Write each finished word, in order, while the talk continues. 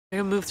I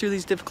can move through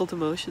these difficult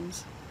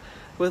emotions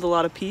with a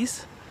lot of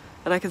peace,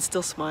 and I can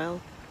still smile,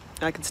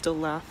 I can still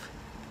laugh,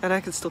 and I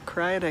can still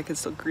cry, and I can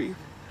still grieve.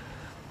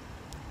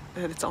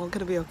 And it's all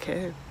gonna be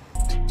okay.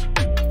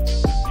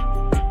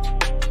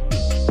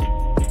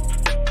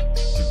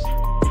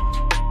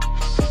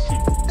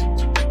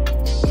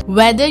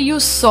 Whether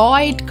you saw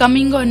it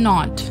coming or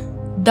not,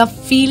 the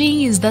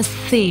feeling is the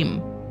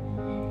same.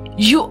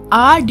 You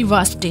are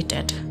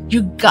devastated.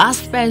 You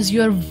gasp as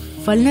your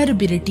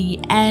vulnerability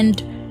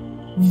and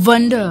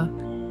wonder,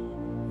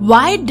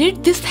 why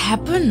did this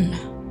happen?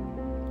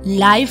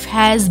 Life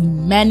has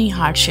many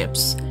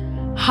hardships: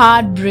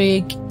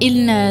 heartbreak,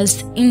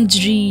 illness,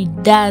 injury,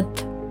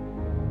 death.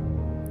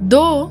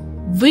 Though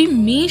we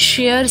may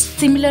share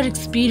similar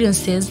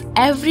experiences,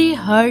 every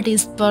hurt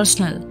is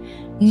personal.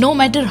 No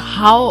matter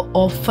how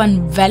often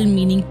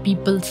well-meaning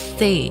people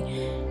say,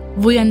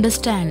 we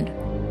understand,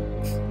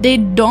 they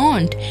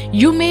don't.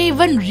 You may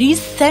even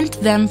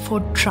resent them for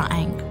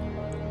trying.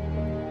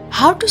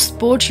 How to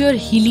support your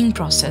healing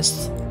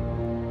process?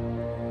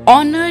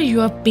 Honor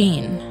your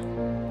pain.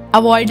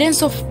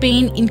 Avoidance of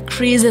pain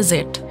increases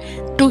it.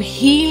 To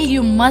heal,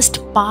 you must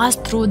pass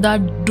through the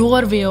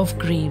doorway of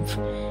grief.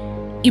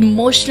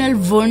 Emotional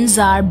wounds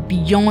are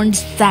beyond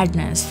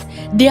sadness.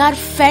 They are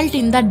felt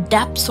in the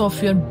depths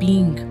of your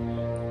being.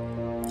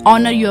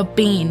 Honor your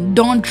pain.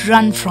 Don't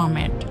run from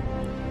it.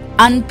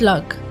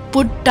 Unplug.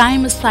 Put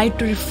time aside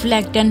to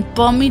reflect and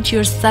permit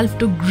yourself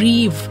to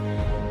grieve.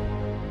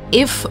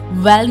 If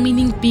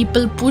well-meaning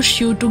people push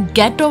you to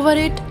get over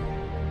it,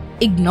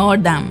 ignore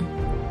them.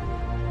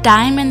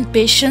 Time and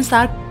patience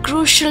are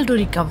crucial to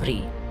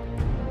recovery.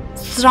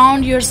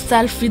 Surround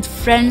yourself with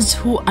friends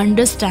who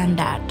understand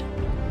that.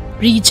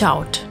 Reach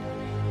out.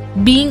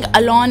 Being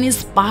alone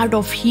is part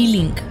of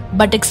healing,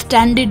 but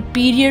extended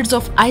periods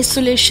of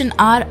isolation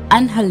are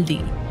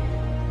unhealthy.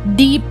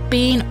 Deep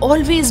pain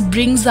always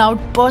brings out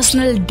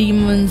personal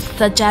demons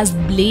such as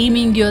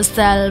blaming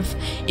yourself,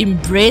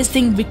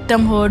 embracing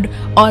victimhood,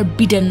 or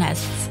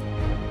bitterness.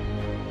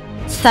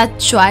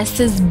 Such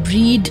choices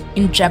breed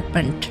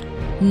entrapment,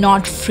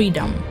 not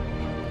freedom.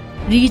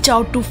 Reach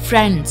out to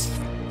friends,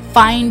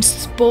 find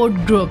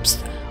support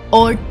groups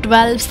or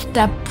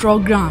 12-step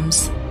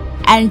programs,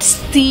 and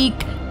seek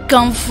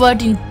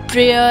comfort in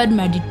prayer,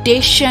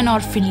 meditation, or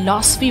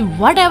philosophy,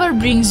 whatever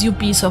brings you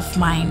peace of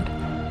mind.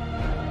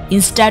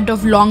 Instead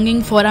of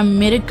longing for a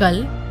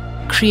miracle,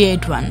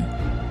 create one.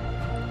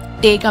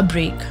 Take a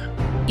break.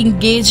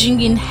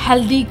 Engaging in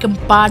healthy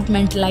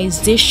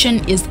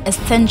compartmentalization is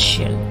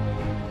essential.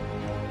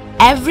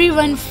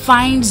 Everyone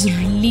finds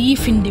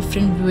relief in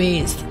different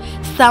ways.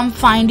 Some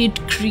find it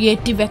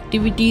creative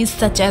activities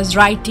such as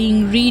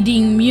writing,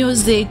 reading,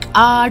 music,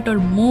 art, or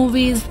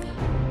movies.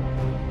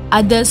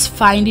 Others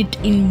find it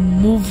in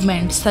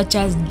movement such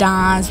as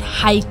dance,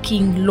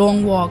 hiking,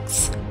 long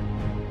walks.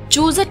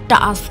 Choose a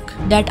task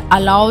that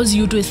allows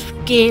you to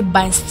escape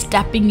by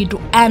stepping into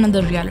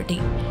another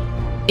reality,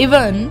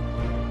 even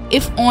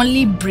if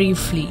only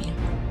briefly.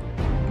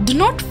 Do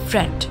not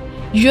fret.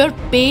 Your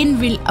pain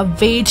will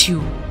await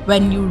you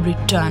when you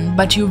return,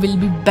 but you will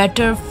be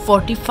better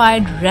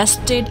fortified,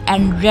 rested,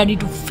 and ready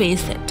to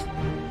face it.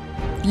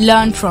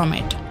 Learn from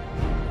it.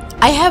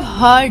 I have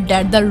heard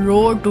that the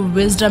road to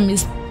wisdom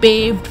is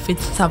paved with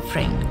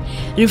suffering.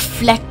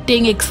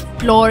 Reflecting,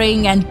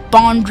 exploring, and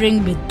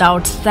pondering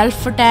without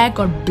self-attack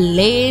or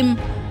blame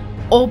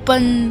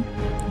open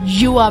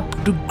you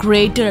up to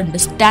greater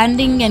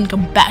understanding and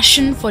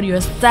compassion for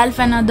yourself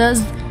and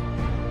others.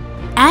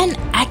 An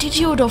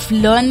attitude of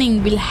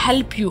learning will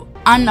help you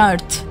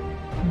unearth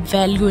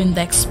value in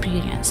the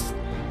experience.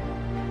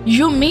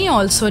 You may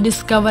also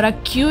discover a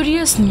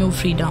curious new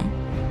freedom.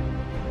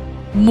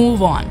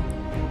 Move on.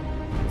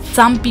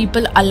 Some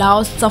people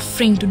allow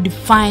suffering to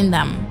define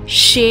them,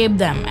 shape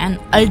them, and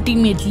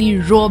ultimately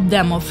rob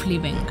them of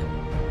living.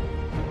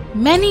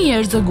 Many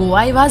years ago,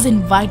 I was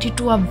invited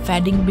to a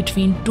wedding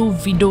between two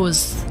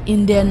widows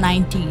in their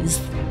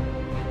 90s.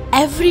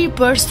 Every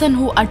person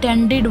who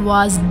attended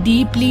was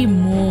deeply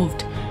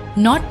moved,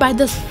 not by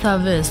the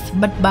service,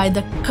 but by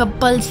the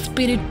couple's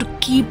spirit to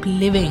keep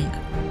living.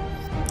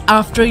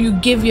 After you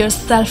give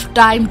yourself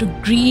time to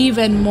grieve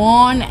and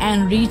mourn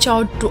and reach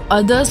out to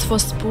others for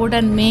support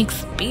and make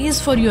space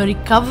for your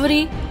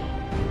recovery,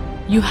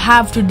 you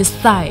have to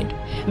decide,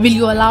 will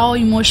you allow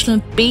emotional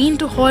pain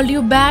to hold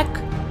you back,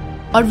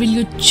 or will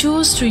you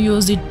choose to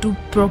use it to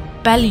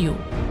propel you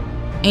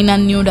in a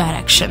new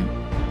direction?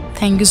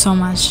 Thank you so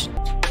much.